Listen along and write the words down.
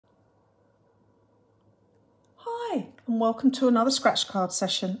Hi, and welcome to another scratch card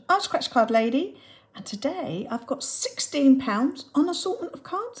session. I'm Scratch Card Lady, and today I've got £16 on assortment of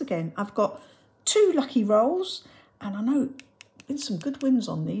cards again. I've got 2 lucky rolls, and I know been some good wins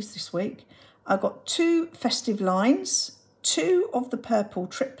on these this week. I've got 2 festive lines, 2 of the purple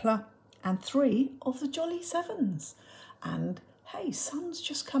tripler, and 3 of the jolly sevens. And hey, sun's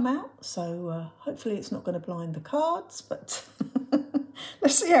just come out, so hopefully it's not going to blind the cards, but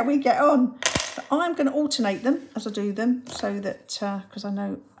let's see how we get on. I'm going to alternate them as I do them, so that, because I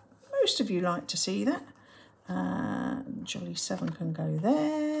know most of you like to see that. Jolly 7 can go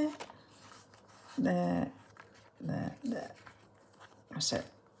there, there, there, there. That's it.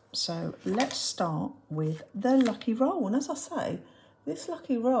 So let's start with the lucky roll. And as I say, this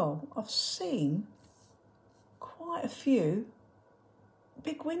lucky roll, I've seen quite a few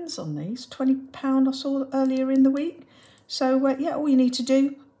big wins on these. £20 I saw earlier in the week. So yeah, all you need to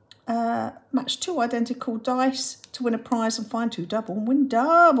do, match 2 identical dice to win a prize and find 2 double and win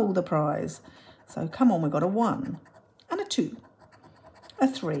double the prize. So come on, we've got a 1 and a 2, a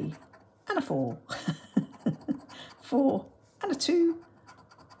 3 and a 4, 4 and a 2,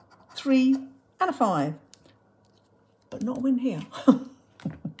 3 and a 5, but not a win here.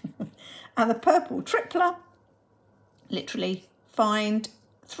 And the purple tripler, literally find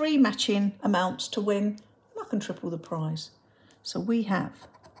 3 matching amounts to win, and I can triple the prize. So we have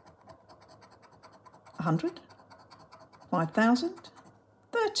 100, 5,000,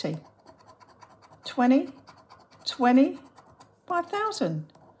 30, 20, 20, 5,000,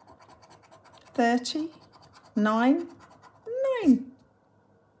 30, 9, 9.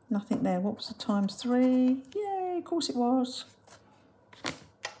 Nothing there. What was the times 3? Yay, of course it was.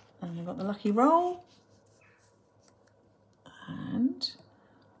 And we've got the lucky roll. And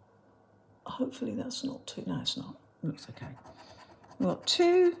hopefully that's not 2. No, it's not. It looks okay. We've got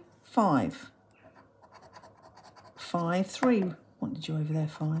 2, 5. 5, 3. What did you over there?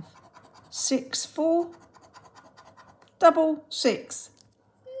 5. 6, 4. Double 6.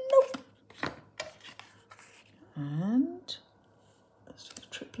 Nope. And let's do the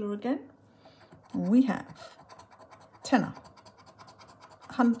tripler again. And we have tenner,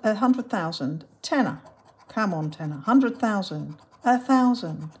 100,000, tenner. Come on, tenner. 100,000,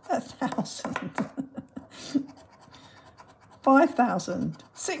 1,000, 1,000. 5,000,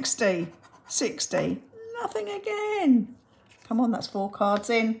 60, 60. Nothing again. Come on, that's 4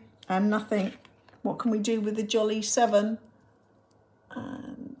 cards in and nothing. What can we do with the jolly 7?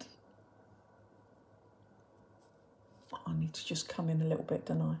 And I need to just come in a little bit,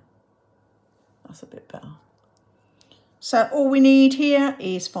 don't I? That's a bit better. So all we need here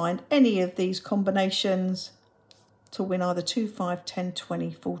is find any of these combinations to win either 2, 5, 10,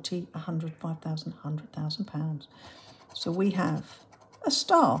 20, 40, 100, 5,000, 100,000 pounds. So we have a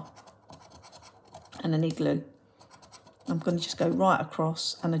star and an igloo. I'm going to just go right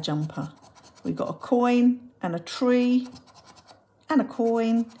across, and a jumper. We've got a coin and a tree and a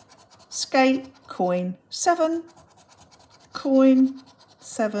coin, skate, coin, 7, coin,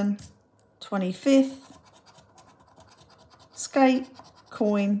 7, 25th, skate,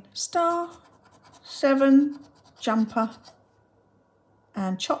 coin, star, 7, jumper,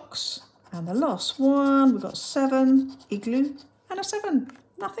 and chocks. And the last one, we've got 7, igloo, and a 7.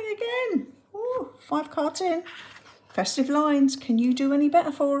 Nothing again. Ooh, 5 cards in. Festive Lines, can you do any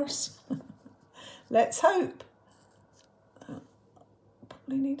better for us? Let's hope.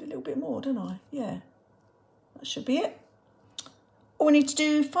 Probably need a little bit more, don't I? Yeah, that should be it. All we need to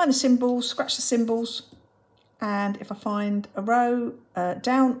do, find the symbols, scratch the symbols, and if I find a row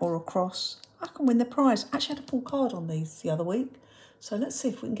down or across, I can win the prize. Actually, I had a full card on these the other week, so let's see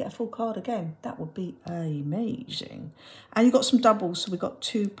if we can get a full card again. That would be amazing. And you've got some doubles, so we've got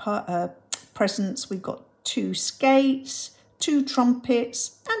 2 presents, we've got 2 skates, 2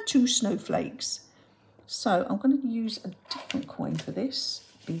 trumpets, and 2 snowflakes. So I'm going to use a different coin for this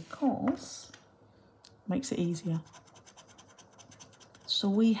because it makes it easier. So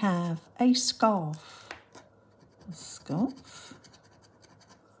we have a scarf,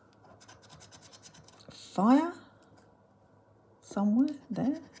 fire, somewhere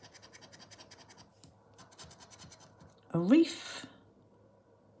there, a reef,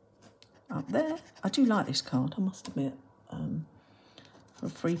 up there. I do like this card, I must admit. For a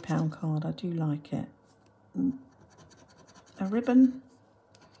 £3 card, I do like it. A ribbon,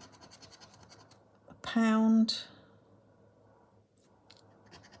 £1.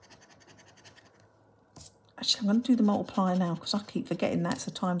 Actually, I'm going to do the multiplier now because I keep forgetting that's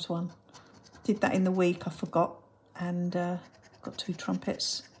a ×1. Did that in the week, I forgot. And got 2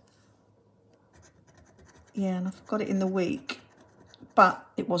 trumpets. Yeah, and I forgot it in the week. But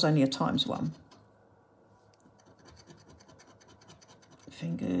it was only a ×1.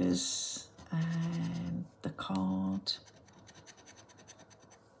 fingers and the card.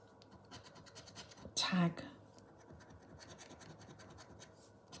 Tag.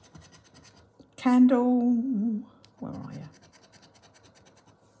 Candle. Where are you?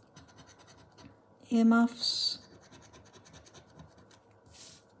 Earmuffs.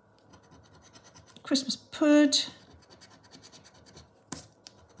 Christmas pud.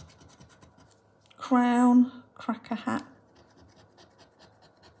 Crown. Cracker hat.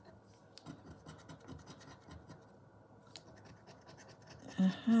 A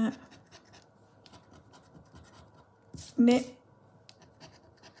hat. Mitt.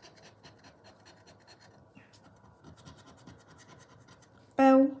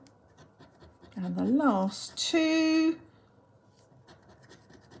 Bell. And the last two.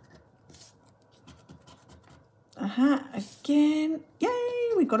 A hat again. Yay,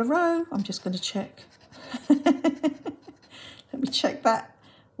 we got a row. I'm just going to check. Let me check that.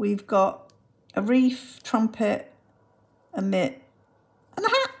 We've got a wreath, trumpet, a mitt, and a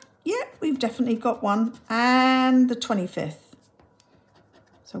hat. Yeah, we've definitely got one. And the 25th.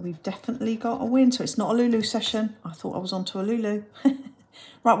 So we've definitely got a win. So it's not a Lulu session. I thought I was onto a Lulu.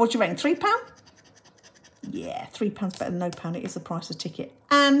 Right, what do you reckon? £3? Yeah, £3 better than no pound. It is the price of a ticket.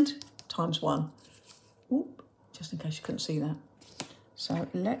 And ×1. Oop, just in case you couldn't see that. So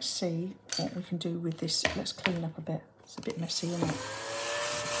let's see what we can do with this. Let's clean up a bit. It's a bit messy, isn't it?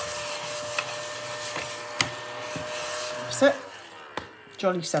 That's it.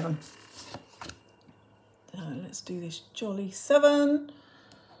 Jolly 7. So let's do this Jolly 7.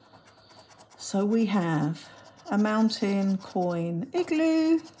 So we have a mountain, coin,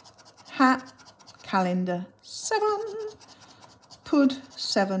 igloo, hat, calendar 7, pud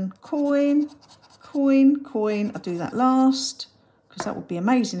 7, coin, coin. I'll do that last because that would be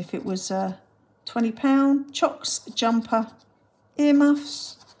amazing if it was £20. Chocks, jumper,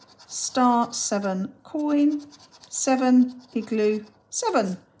 earmuffs, star 7, coin, 7, igloo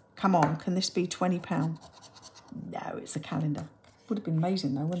 7. Come on, can this be £20? No, it's a calendar. Would have been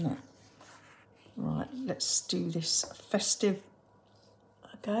amazing though, wouldn't it? Right, let's do this festive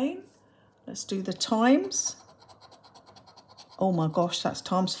again. Let's do the times. Oh my gosh, that's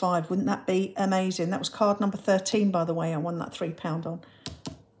 ×5. Wouldn't that be amazing? That was card number 13, by the way. I won that £3 on.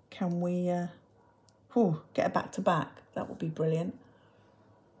 Can we get a back-to-back? That would be brilliant.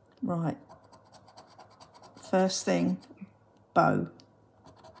 Right. First thing, bow.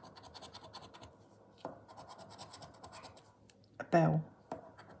 A bell.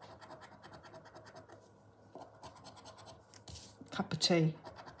 Cup of tea.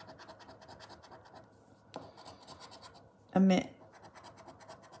 A mitt.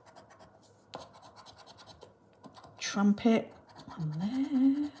 Trumpet. One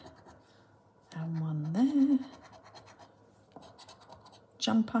there. And one there.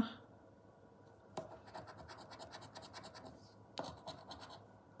 Jumper.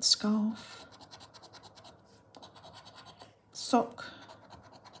 Scarf. Sock.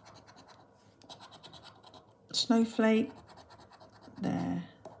 Snowflake. There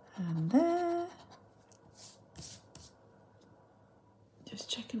and there. Just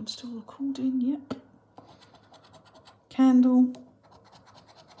checking I'm still recording. Yep. Candle.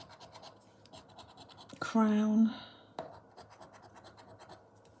 Crown.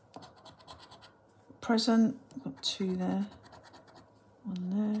 Present. Got 2 there. 1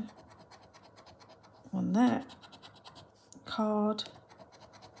 there. 1 there. Card.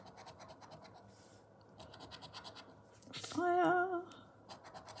 Fire.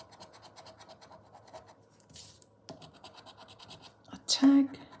 A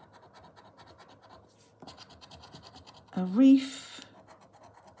tag. A wreath.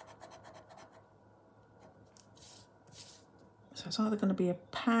 So it's either going to be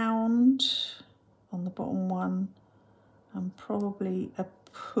 £1 on the bottom one and probably a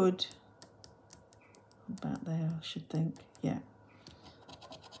pud about there, I should think. Yeah.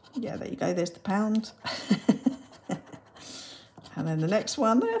 Yeah, there you go. There's the £1. And then the next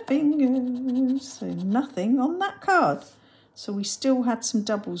one, their fingers. So nothing on that card. So we still had some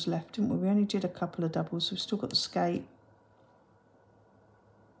doubles left, didn't we? We only did a couple of doubles. So we've still got the skate.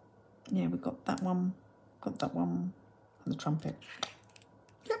 Yeah, we got that one, and the trumpet.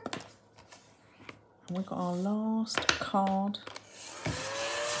 Yep. And we've got our last card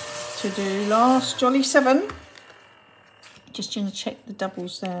to do. Last Jolly 7. Just going to check the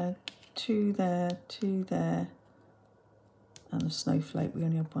doubles there. 2 there, 2 there. And the snowflake, we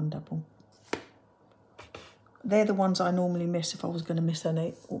only have 1 double. They're the ones I normally miss. If I was going to miss any,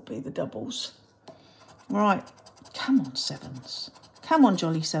 it would be the doubles. Right, come on, 7s. Come on,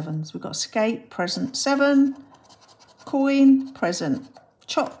 Jolly 7s. We've got skate, present 7, coin, present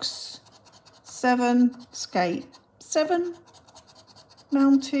chocks, 7, skate, 7,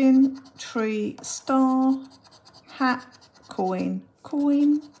 mountain, tree, star, hat, coin,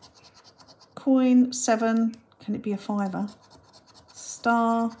 coin, coin, 7, can it be a fiver?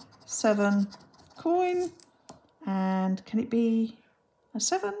 Star, 7, coin, and can it be a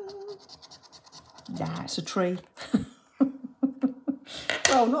 7? Yeah, it's a tree.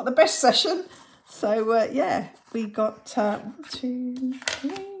 Well, not the best session. So, yeah, we got 1, 2, 3,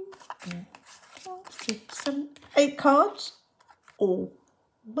 4, 5, 6, 7, 8 cards. All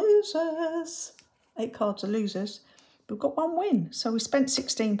losers. 8 cards are losers. We've got 1 win. So we spent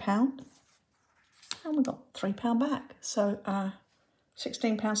 £16 and we got £3 back. So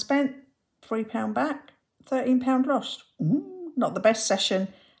 £16 spent, £3 back, £13 lost. Not the best session.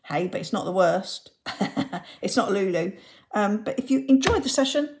 Hey, but it's not the worst. It's not Lulu. But if you enjoyed the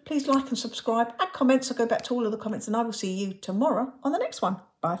session, please like and subscribe. Add comments. I'll go back to all of the comments and I will see you tomorrow on the next one.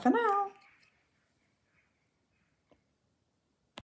 Bye for now.